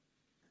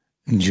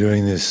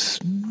During this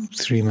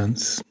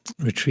 3-month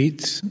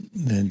retreat,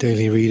 the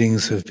daily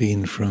readings have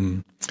been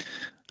from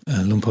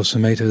Luang Por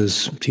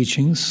Sumedho's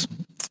teachings,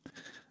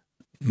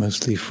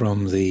 mostly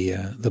from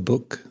the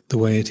book The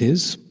Way It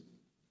Is.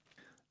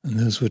 And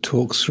those were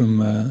talks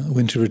from a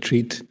winter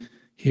retreat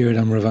here at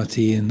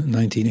Amaravati in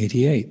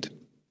 1988.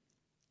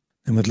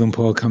 And with Luang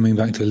Por coming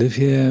back to live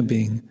here,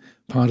 being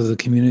part of the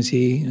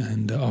community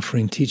and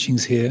offering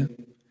teachings here,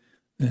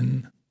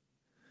 then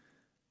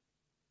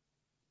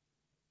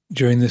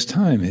during this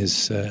time,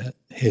 his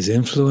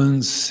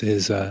influence,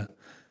 his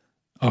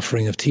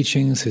offering of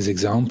teachings, his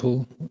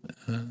example,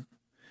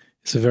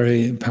 is a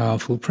very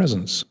powerful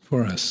presence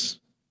for us.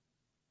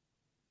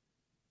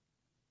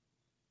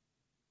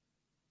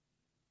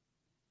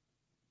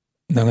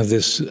 None of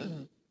this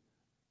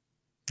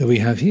that we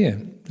have here,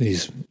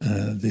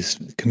 this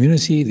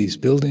community, these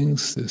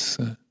buildings,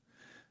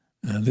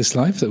 this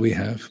life that we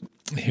have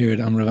here at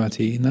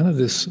Amaravati, none of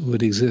this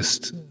would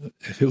exist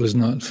if it was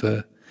not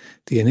for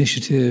the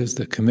initiative,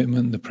 the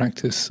commitment, the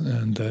practice,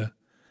 and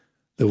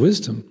the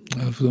wisdom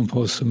of Luang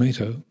Por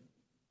Sumedho.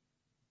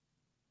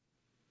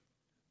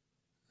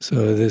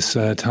 So this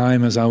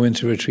time as our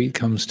winter retreat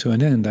comes to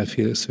an end, I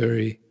feel it's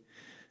very,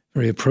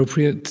 very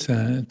appropriate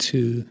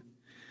to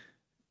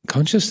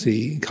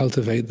consciously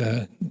cultivate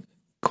the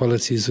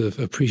qualities of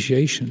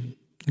appreciation,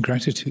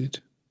 gratitude.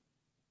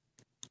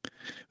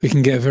 We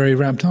can get very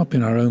wrapped up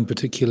in our own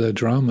particular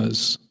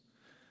dramas,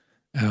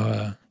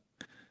 our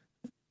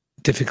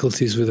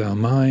difficulties with our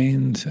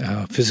mind,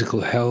 our physical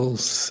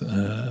health,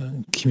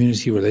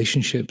 community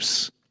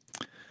relationships,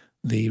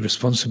 the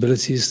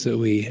responsibilities that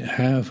we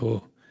have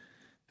or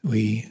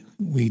we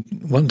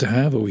want to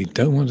have or we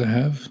don't want to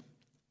have,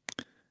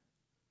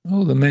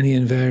 all the many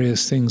and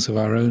various things of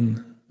our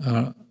own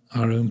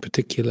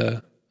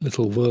particular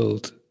little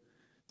world.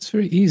 It's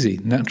very easy,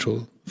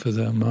 natural for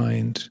the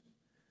mind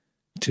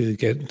to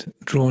get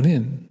drawn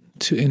in,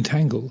 to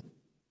entangle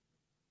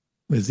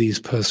with these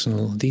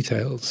personal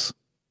details.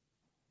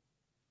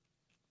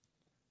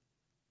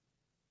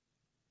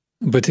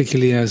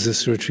 Particularly as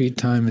this retreat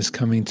time is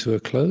coming to a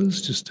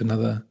close, just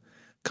another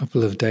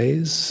couple of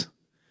days,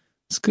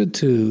 it's good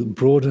to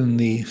broaden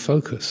the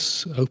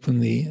focus, open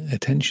the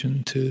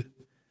attention to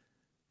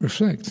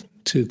reflect,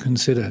 to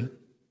consider,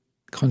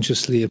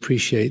 consciously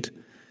appreciate.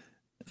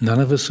 None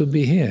of us would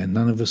be here,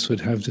 none of us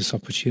would have this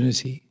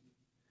opportunity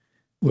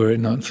were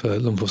it not for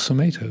Luang Por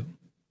Sumedho.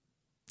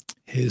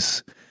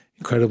 His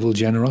incredible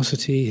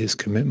generosity, his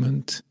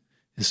commitment,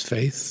 his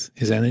faith,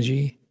 his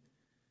energy,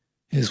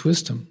 his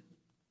wisdom.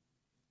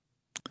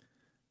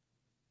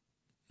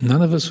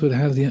 None of us would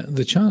have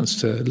the chance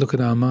to look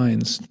at our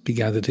minds, be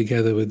gathered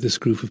together with this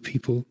group of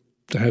people,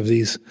 to have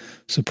these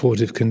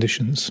supportive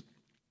conditions.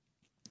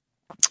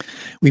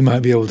 We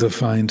might be able to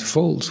find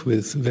fault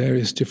with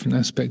various different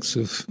aspects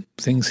of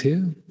things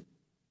here,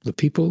 the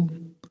people,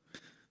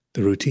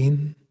 the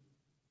routine,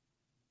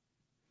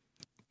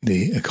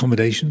 the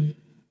accommodation,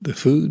 the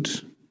food,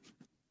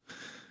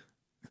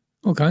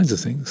 all kinds of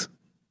things.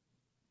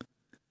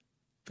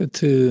 But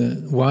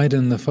to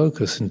widen the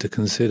focus and to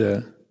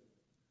consider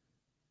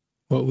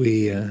what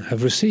we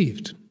have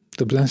received,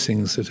 the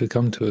blessings that have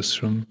come to us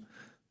from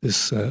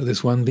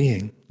this one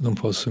being, Luang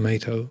Por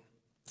Sumedho.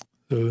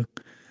 So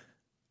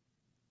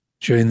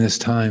during this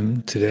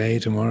time, today,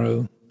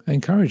 tomorrow, I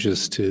encourage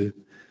us to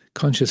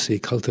consciously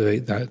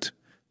cultivate that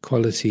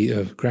quality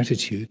of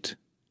gratitude,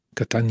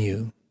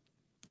 katanyu.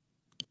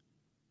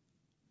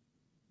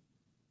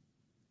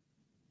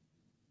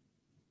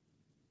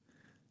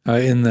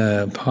 In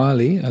the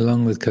Pali,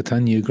 along with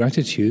katanyu,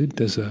 gratitude,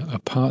 there's a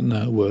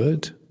partner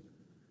word,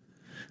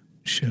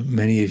 which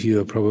many of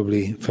you are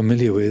probably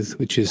familiar with,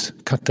 which is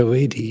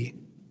kattavedi.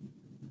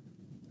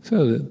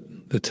 So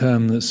the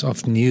term that's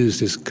often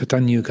used is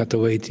katanyu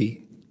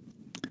kattavedi.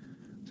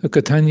 So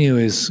katanyu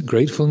is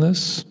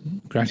gratefulness,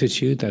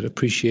 gratitude, that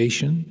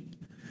appreciation.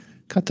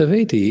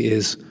 Kattavedi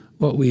is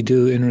what we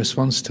do in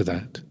response to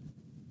that.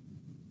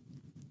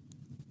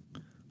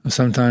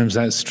 Sometimes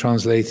that's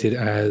translated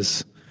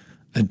as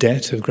a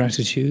debt of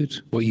gratitude,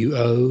 what you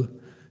owe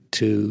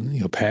to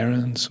your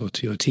parents or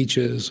to your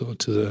teachers or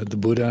to the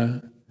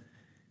Buddha,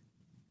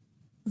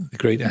 the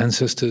great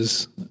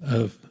ancestors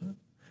of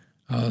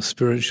our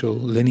spiritual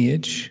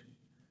lineage.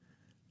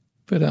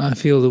 But I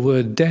feel the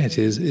word debt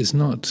is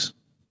not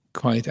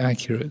quite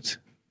accurate.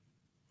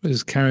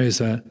 It carries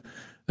a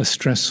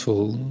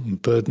stressful,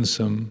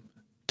 burdensome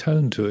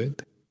tone to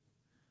it.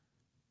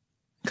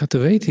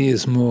 Kattavedi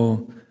is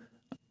more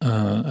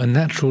a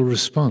natural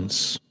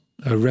response,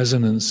 a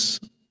resonance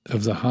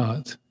of the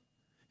heart.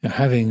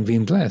 Having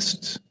been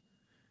blessed,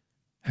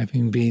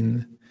 having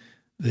been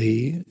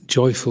the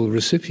joyful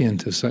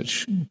recipient of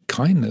such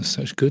kindness,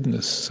 such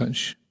goodness,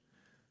 such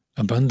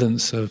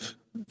abundance of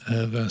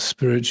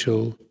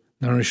spiritual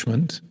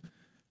nourishment,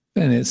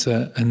 then it's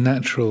a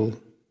natural,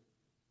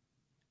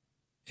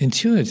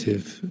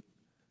 intuitive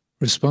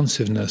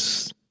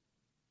responsiveness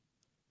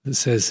that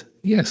says,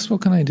 yes,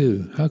 what can I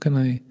do? How can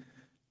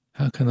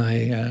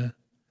I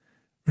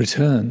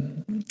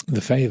return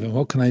the favor?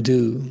 What can I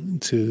do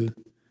to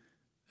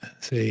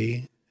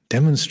say,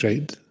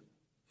 demonstrate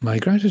my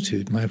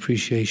gratitude, my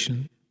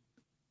appreciation.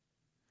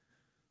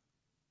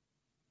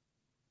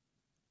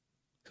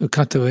 So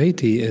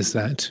Kataveti is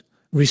that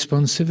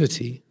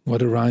responsivity,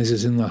 what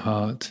arises in the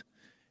heart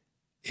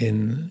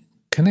in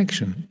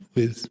connection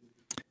with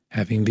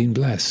having been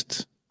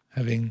blessed,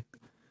 having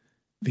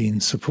been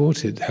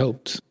supported,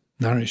 helped,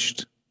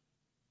 nourished.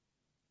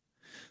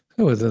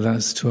 So whether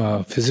that's to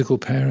our physical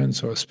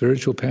parents or our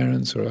spiritual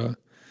parents or our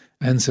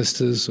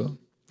ancestors or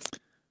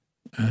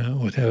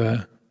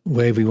whatever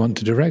way we want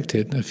to direct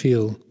it, I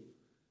feel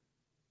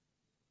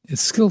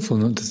it's skillful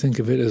not to think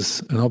of it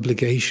as an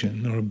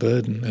obligation or a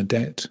burden, a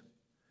debt,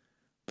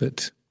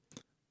 but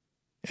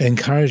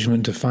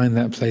encouragement to find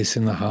that place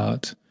in the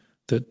heart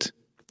that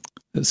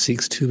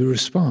seeks to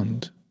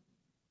respond,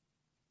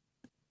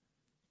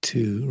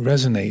 to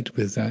resonate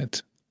with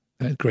that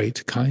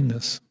great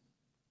kindness.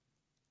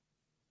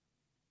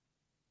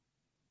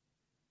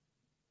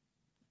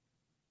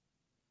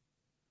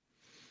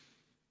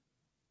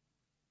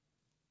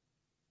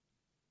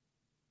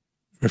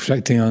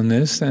 Reflecting on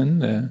this,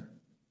 then,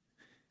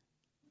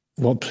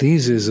 what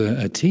pleases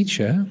a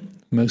teacher,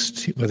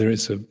 whether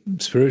it's a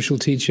spiritual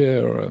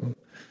teacher or a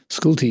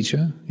school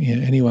teacher,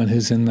 anyone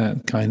who's in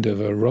that kind of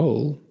a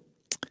role,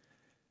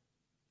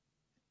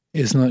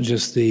 is not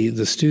just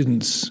the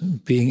students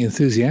being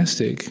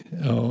enthusiastic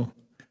or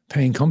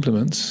paying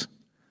compliments,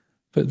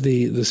 but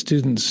the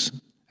students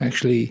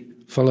actually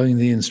following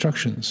the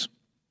instructions.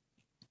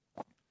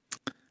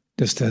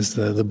 Just as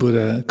the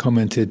Buddha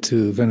commented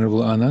to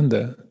Venerable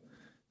Ananda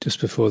just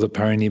before the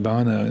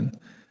Parinibbana, and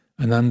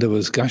Ananda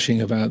was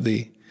gushing about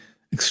the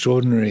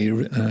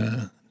extraordinary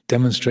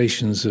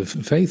demonstrations of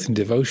faith and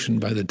devotion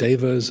by the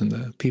devas and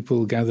the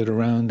people gathered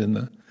around in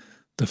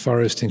the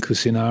forest in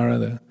Kusinara,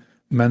 the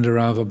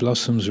Mandarava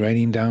blossoms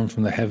raining down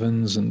from the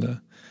heavens and the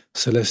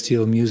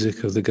celestial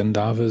music of the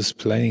Gandharvas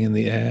playing in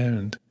the air,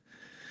 and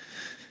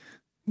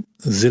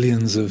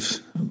zillions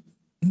of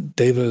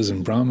devas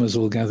and brahmas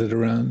all gathered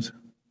around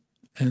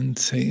and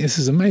saying, this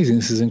is amazing,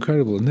 this is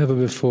incredible. Never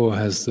before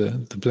has the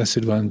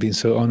Blessed One been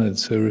so honored,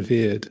 so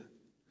revered,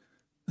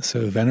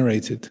 so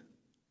venerated.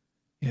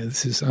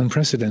 This is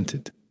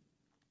unprecedented.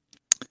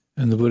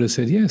 And the Buddha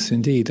said, yes,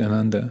 indeed,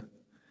 Ananda.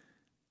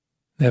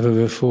 Never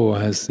before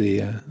has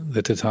the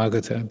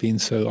Tathagata been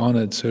so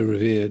honored, so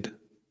revered,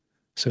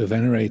 so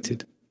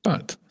venerated.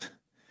 But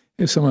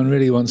if someone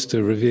really wants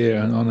to revere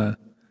and honor,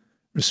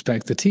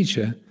 respect the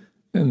teacher,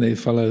 then they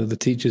follow the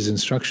teacher's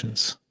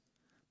instructions.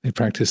 They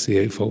practice the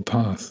Eightfold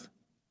Path.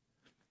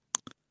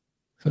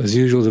 So as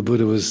usual, the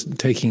Buddha was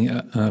taking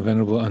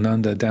Venerable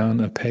Ananda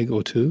down a peg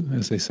or two,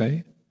 as they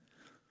say,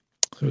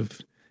 sort of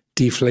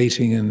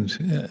deflating him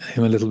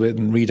a little bit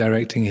and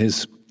redirecting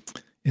his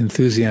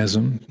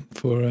enthusiasm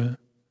for a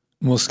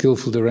more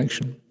skillful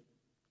direction.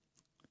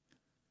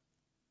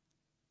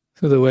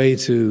 So the way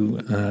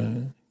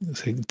to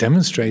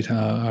demonstrate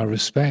our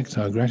respect,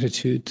 our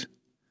gratitude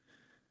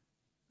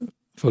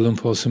for Luang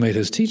Por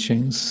Sumedho's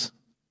teachings,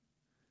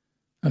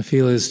 I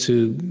feel, is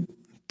to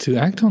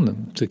act on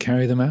them, to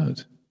carry them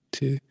out,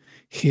 to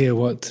hear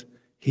what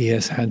he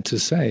has had to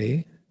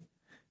say,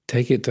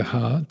 take it to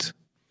heart,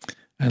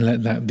 and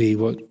let that be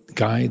what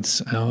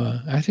guides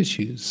our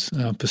attitudes,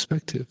 our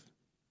perspective,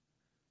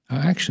 our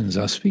actions,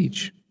 our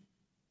speech.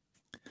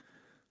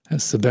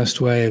 That's the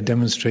best way of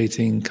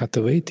demonstrating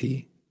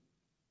Kataveti.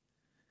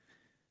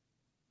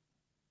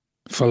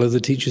 Follow the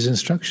teacher's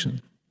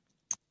instruction.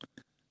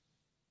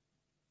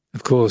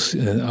 Of course,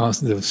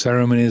 the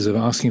ceremonies of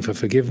asking for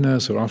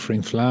forgiveness or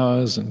offering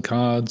flowers and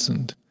cards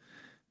and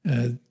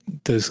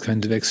those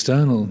kind of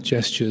external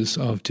gestures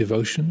of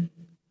devotion,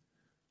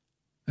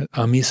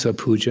 Amisa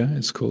Puja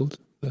it's called,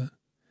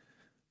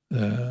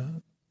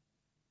 the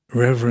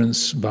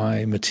reverence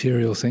by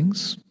material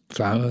things,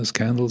 flowers,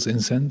 candles,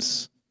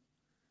 incense.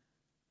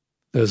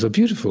 Those are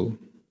beautiful,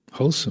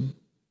 wholesome,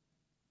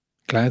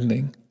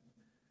 gladdening.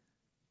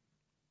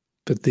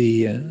 But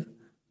the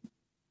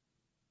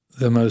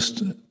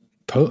most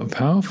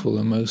powerful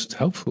and most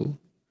helpful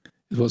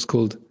is what's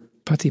called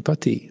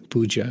Patipati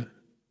Puja,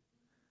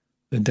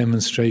 the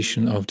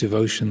demonstration of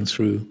devotion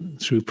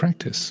through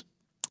practice,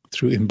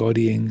 through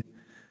embodying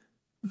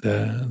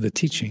the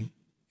teaching,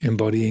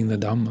 embodying the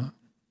Dhamma.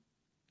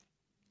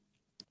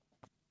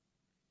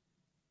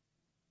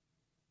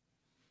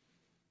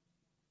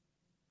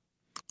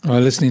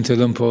 While listening to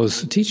Luang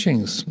Por's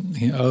teachings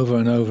over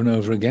and over and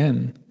over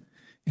again,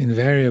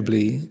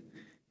 invariably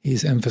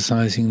he's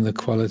emphasizing the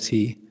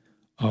quality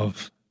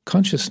of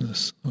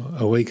consciousness, or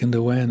awakened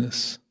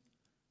awareness.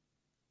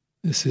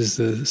 This is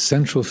the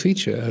central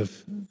feature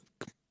of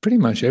pretty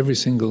much every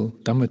single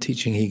Dhamma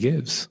teaching he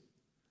gives.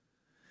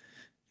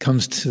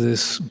 Comes to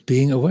this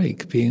being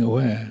awake, being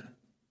aware,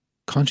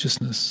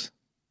 consciousness.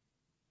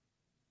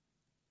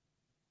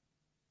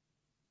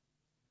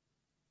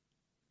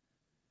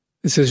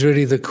 This is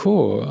really the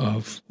core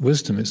of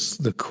wisdom. It's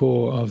the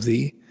core of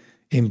the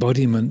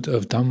embodiment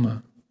of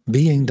Dhamma,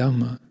 being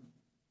Dhamma.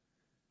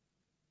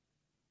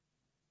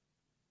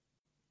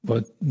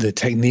 What the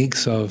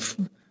techniques of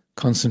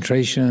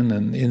concentration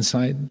and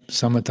insight,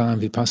 samatha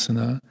and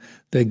vipassana,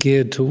 they're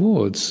geared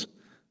towards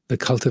the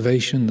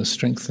cultivation, the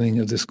strengthening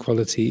of this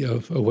quality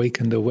of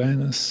awakened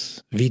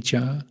awareness,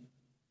 vijja.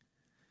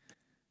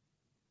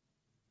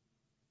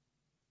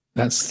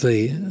 That's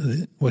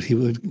what he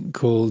would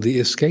call the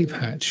escape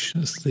hatch.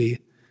 That's the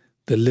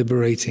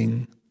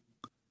liberating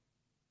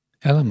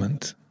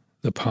element,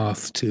 the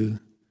path to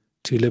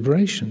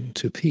liberation,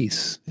 to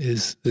peace,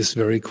 is this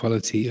very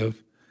quality of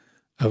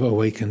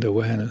awakened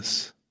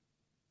awareness.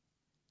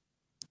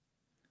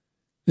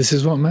 This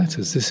is what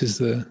matters. This is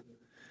the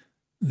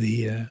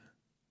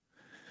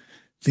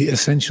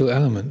essential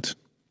element.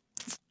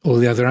 All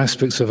the other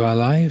aspects of our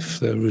life,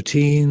 the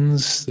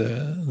routines,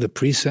 the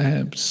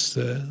precepts,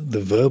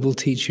 the verbal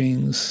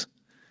teachings,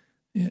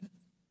 the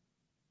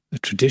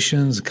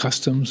traditions, the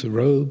customs, the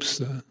robes,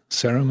 the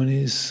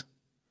ceremonies,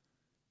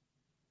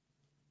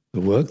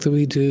 the work that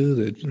we do,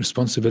 the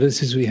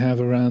responsibilities we have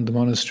around the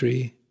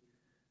monastery,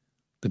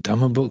 the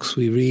Dhamma books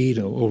we read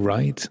or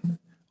write,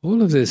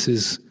 all of this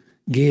is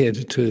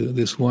geared to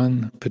this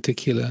one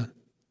particular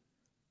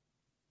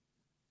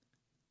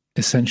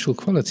essential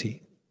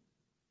quality: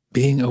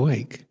 being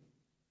awake,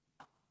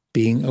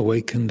 being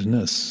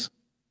awakenedness,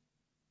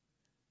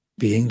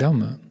 being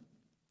Dhamma.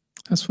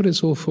 That's what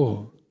it's all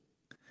for,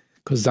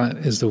 because that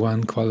is the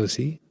one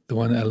quality, the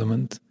one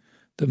element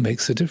that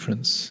makes a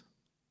difference.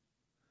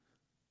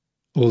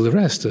 All the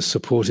rest are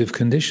supportive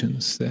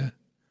conditions. They're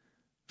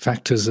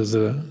factors of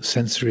the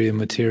sensory and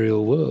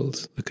material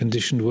world, the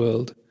conditioned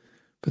world,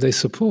 but they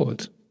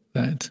support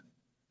that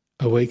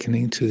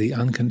awakening to the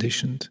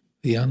unconditioned,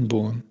 the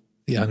unborn,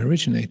 the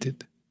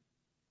unoriginated.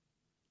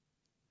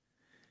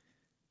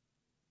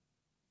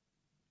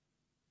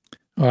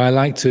 Or I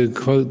like to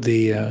quote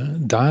the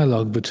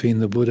dialogue between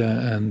the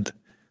Buddha and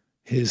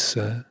his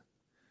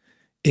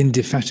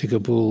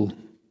indefatigable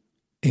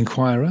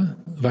inquirer,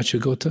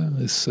 Vacchagotta,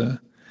 this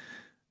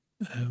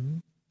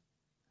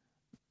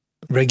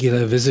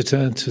regular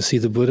visitor to see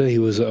the Buddha. He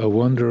was a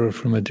wanderer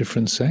from a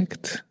different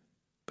sect,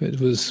 but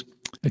was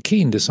a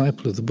keen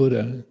disciple of the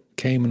Buddha,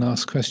 came and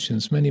asked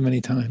questions many,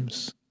 many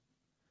times.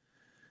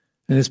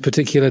 In this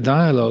particular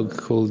dialogue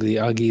called the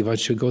Agi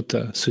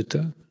Vacchagotta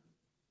Sutta,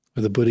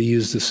 where the Buddha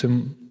used the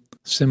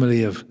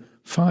simile of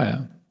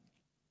fire,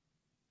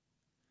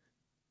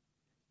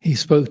 he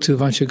spoke to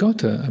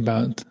Vacchagotta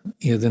about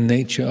the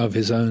nature of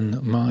his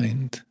own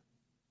mind.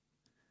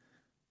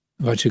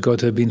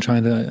 Vacchagotta had been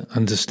trying to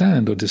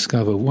understand or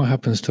discover what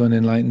happens to an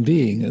enlightened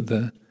being at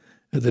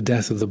the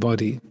death of the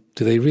body.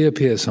 Do they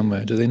reappear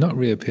somewhere? Do they not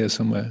reappear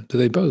somewhere? Do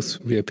they both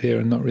reappear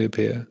and not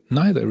reappear?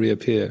 Neither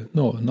reappear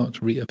nor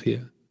not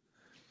reappear.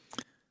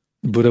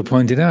 The Buddha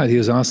pointed out he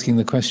was asking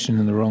the question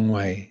in the wrong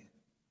way.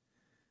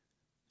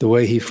 The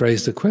way he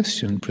phrased the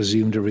question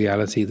presumed a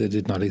reality that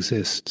did not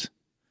exist.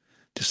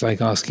 Just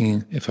like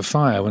asking if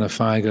when a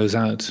fire goes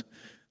out,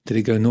 did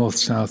it go north,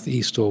 south,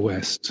 east, or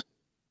west?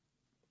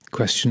 The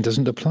question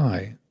doesn't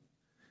apply.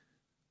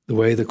 The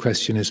way the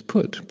question is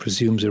put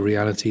presumes a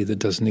reality that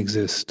doesn't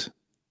exist.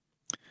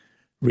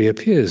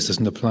 Reappears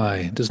doesn't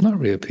apply, does not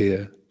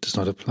reappear, does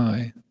not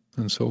apply,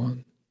 and so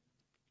on.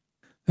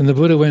 And the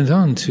Buddha went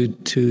on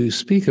to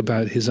speak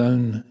about his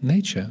own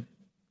nature.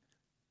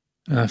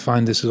 And I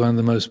find this is one of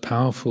the most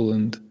powerful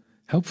and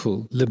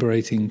helpful,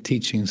 liberating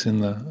teachings in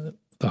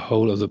the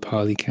whole of the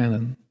Pali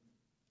Canon.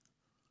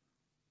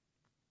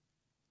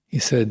 He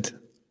said,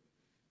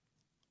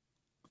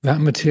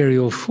 that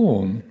material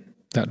form,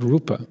 that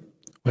rupa,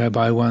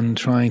 whereby one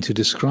trying to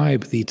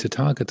describe the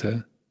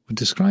Tathagata would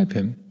describe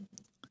him,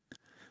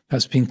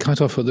 that's been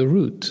cut off at the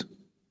root,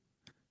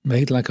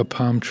 made like a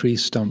palm tree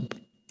stump,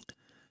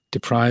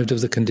 deprived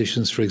of the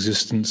conditions for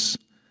existence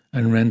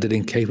and rendered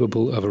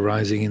incapable of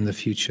arising in the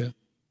future.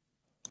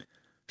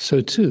 So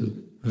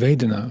too,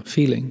 Vedana,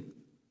 feeling,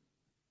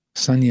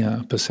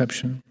 Sanya,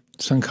 perception,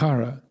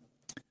 Sankhara,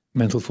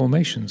 mental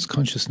formations,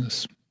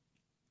 consciousness.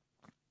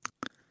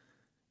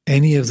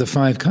 Any of the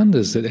 5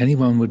 khandhas that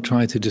anyone would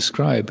try to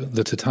describe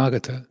the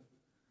Tathagata,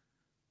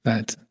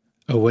 that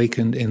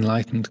awakened,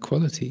 enlightened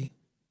quality,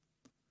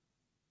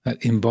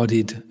 that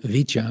embodied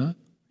vijja,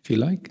 if you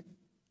like,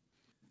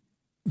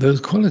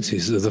 those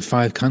qualities of the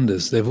 5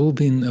 khandhas, they've all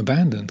been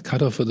abandoned,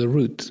 cut off at the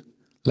root,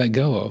 let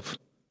go of.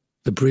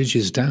 The bridge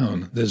is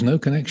down, there's no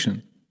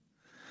connection.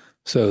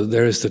 So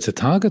there is the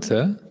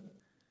Tathagata,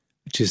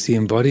 which is the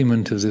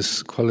embodiment of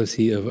this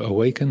quality of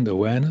awakened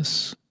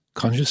awareness,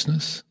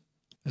 consciousness,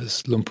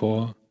 as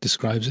Lumpur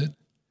describes it.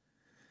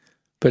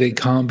 But it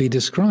can't be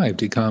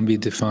described, it can't be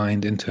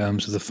defined in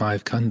terms of the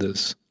 5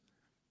 khandhas.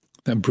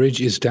 That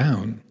bridge is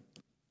down.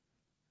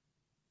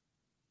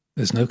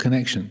 There's no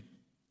connection.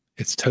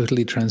 It's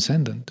totally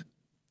transcendent.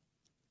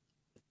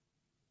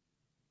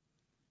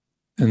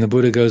 And the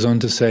Buddha goes on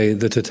to say,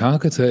 the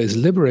Tathagata is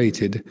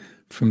liberated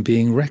from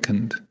being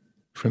reckoned,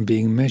 from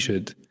being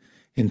measured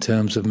in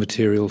terms of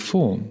material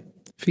form,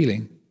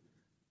 feeling,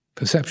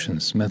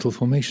 perceptions, mental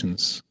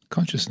formations,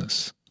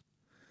 consciousness.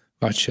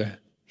 Vaccha,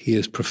 he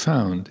is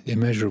profound,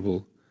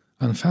 immeasurable,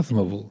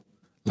 unfathomable,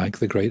 like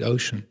the great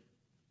ocean.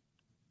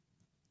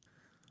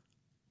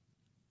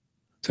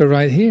 So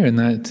right here in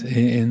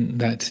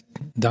that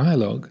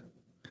dialogue,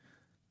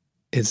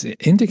 it's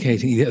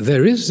indicating that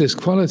there is this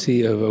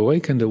quality of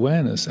awakened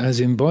awareness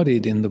as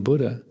embodied in the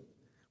Buddha,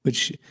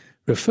 which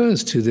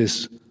refers to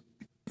this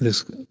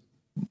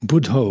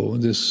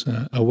buddho, this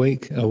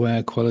awake,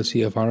 aware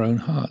quality of our own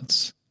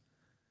hearts.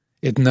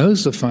 It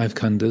knows the five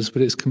khandhas,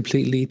 but it's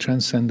completely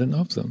transcendent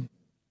of them.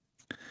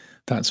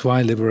 That's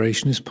why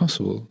liberation is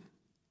possible.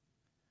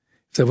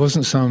 If there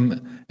wasn't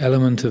some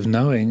element of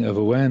knowing, of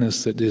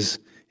awareness that is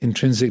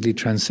intrinsically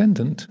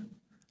transcendent,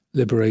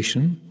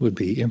 liberation would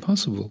be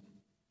impossible.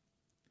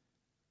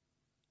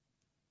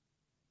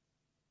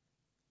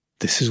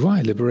 This is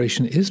why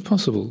liberation is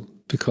possible,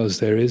 because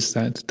there is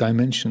that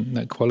dimension,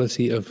 that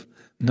quality of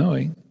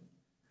knowing,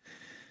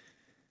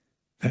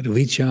 that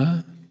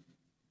vijja,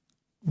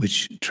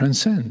 which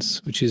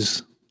transcends, which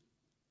is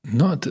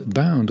not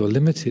bound or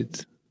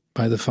limited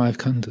by the five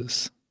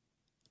khandhas.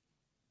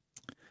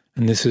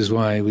 And this is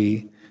why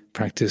we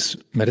practice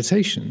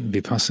meditation.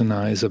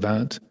 Vipassana is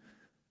about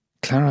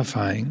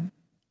clarifying,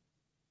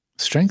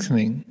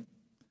 strengthening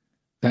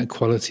that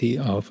quality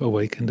of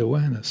awakened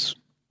awareness,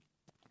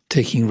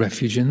 taking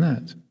refuge in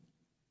that,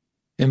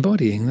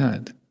 embodying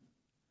that,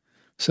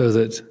 so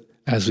that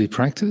as we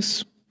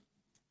practice,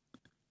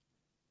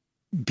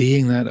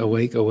 being that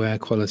awake, aware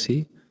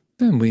quality,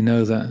 then we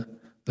know that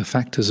the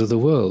factors of the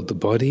world, the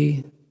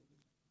body,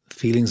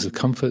 feelings of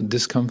comfort,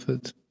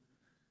 discomfort,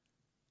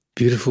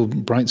 beautiful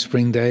bright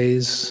spring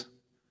days,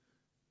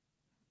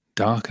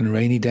 dark and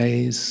rainy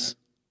days,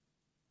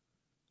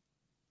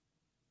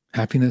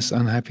 happiness,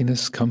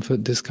 unhappiness,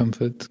 comfort,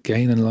 discomfort,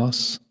 gain and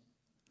loss,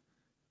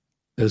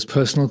 those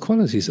personal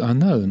qualities are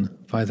known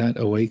by that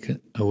awake,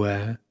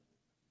 aware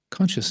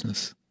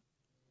consciousness.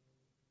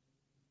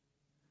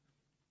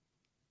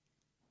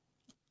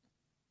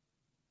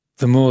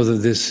 The more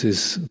that this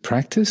is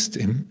practiced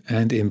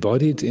and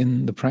embodied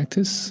in the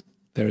practice,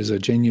 there is a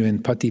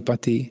genuine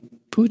pati-pati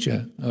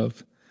puja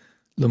of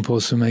Luang Por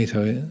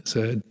Sumedho. It's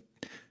a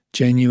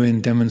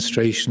genuine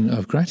demonstration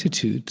of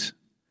gratitude,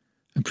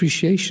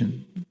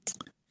 appreciation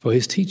for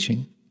his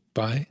teaching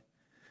by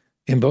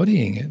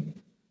embodying it.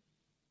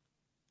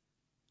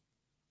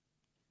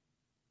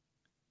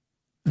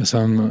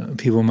 Some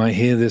people might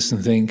hear this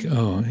and think,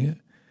 oh,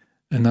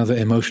 another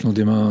emotional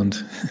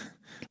demand.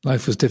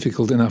 Life was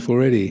difficult enough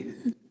already.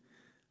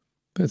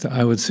 But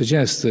I would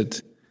suggest that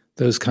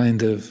those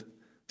kind of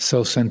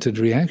self-centered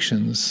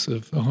reactions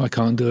of, oh, I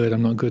can't do it,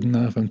 I'm not good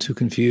enough, I'm too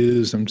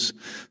confused, I'm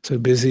so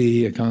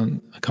busy, I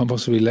can't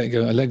possibly let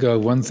go. I let go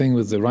of one thing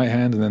with the right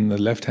hand and then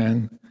the left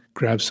hand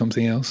grabs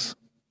something else.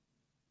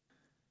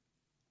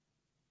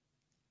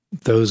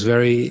 Those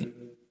very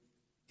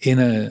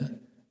inner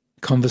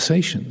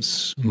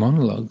conversations,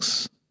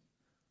 monologues,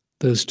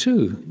 those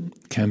too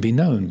can be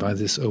known by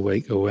this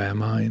awake, aware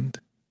mind.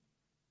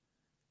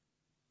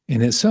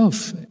 In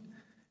itself,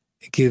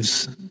 it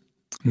gives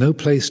no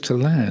place to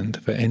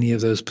land for any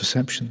of those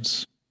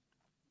perceptions.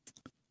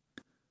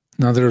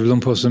 Another of Luang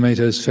Por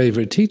Sumedho's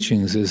favorite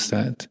teachings is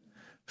that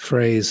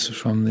phrase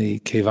from the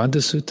Kevada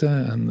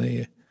Sutta and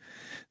the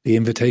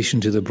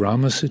invitation to the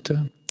Brahma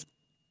Sutta,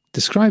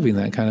 describing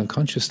that kind of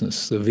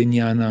consciousness, the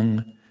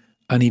vinyanang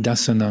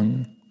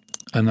anidasanang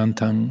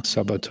anantang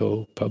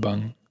sabato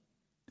pabang.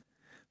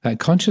 That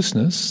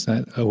consciousness,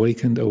 that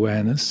awakened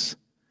awareness,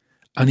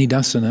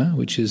 anidasana,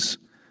 which is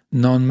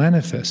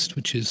non-manifest,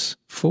 which is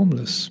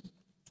formless,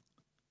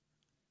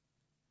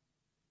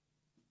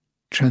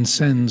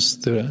 transcends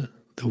the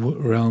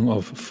realm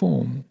of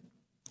form.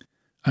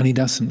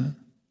 Anidasana.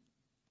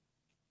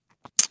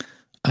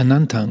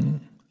 Anantang,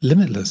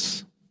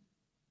 limitless,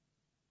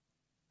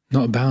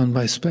 not bound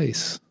by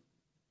space.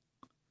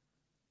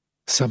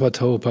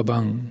 Sabato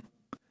pabang,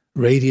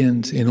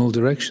 radiant in all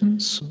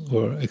directions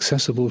or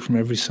accessible from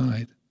every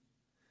side.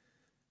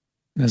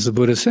 As the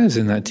Buddha says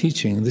in that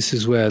teaching, this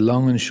is where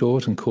long and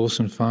short and coarse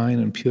and fine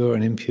and pure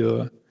and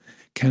impure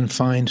can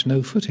find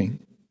no footing.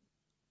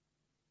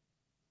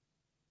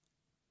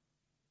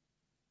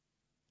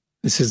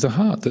 This is the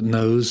heart that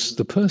knows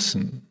the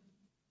person,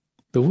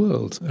 the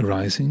world,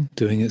 arising,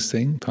 doing its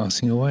thing,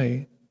 passing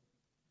away.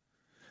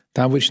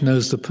 That which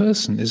knows the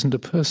person isn't a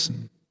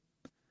person.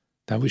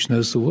 That which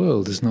knows the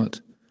world is not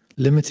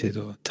limited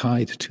or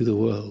tied to the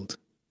world.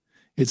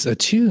 It's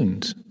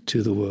attuned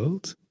to the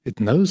world. It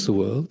knows the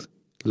world,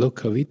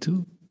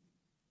 lokavitu,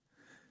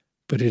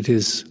 but it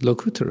is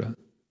lokutara.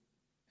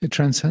 It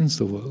transcends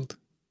the world.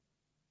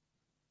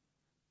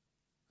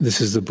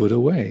 This is the Buddha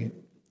way.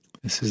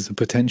 This is the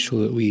potential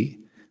that we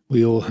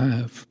all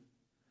have.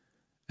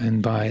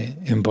 And by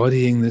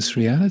embodying this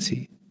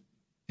reality,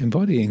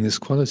 embodying this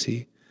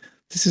quality,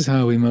 this is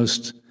how we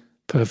most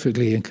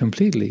perfectly and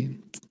completely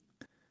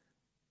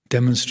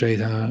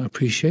demonstrate our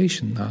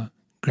appreciation, our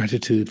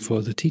gratitude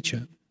for the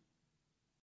teacher.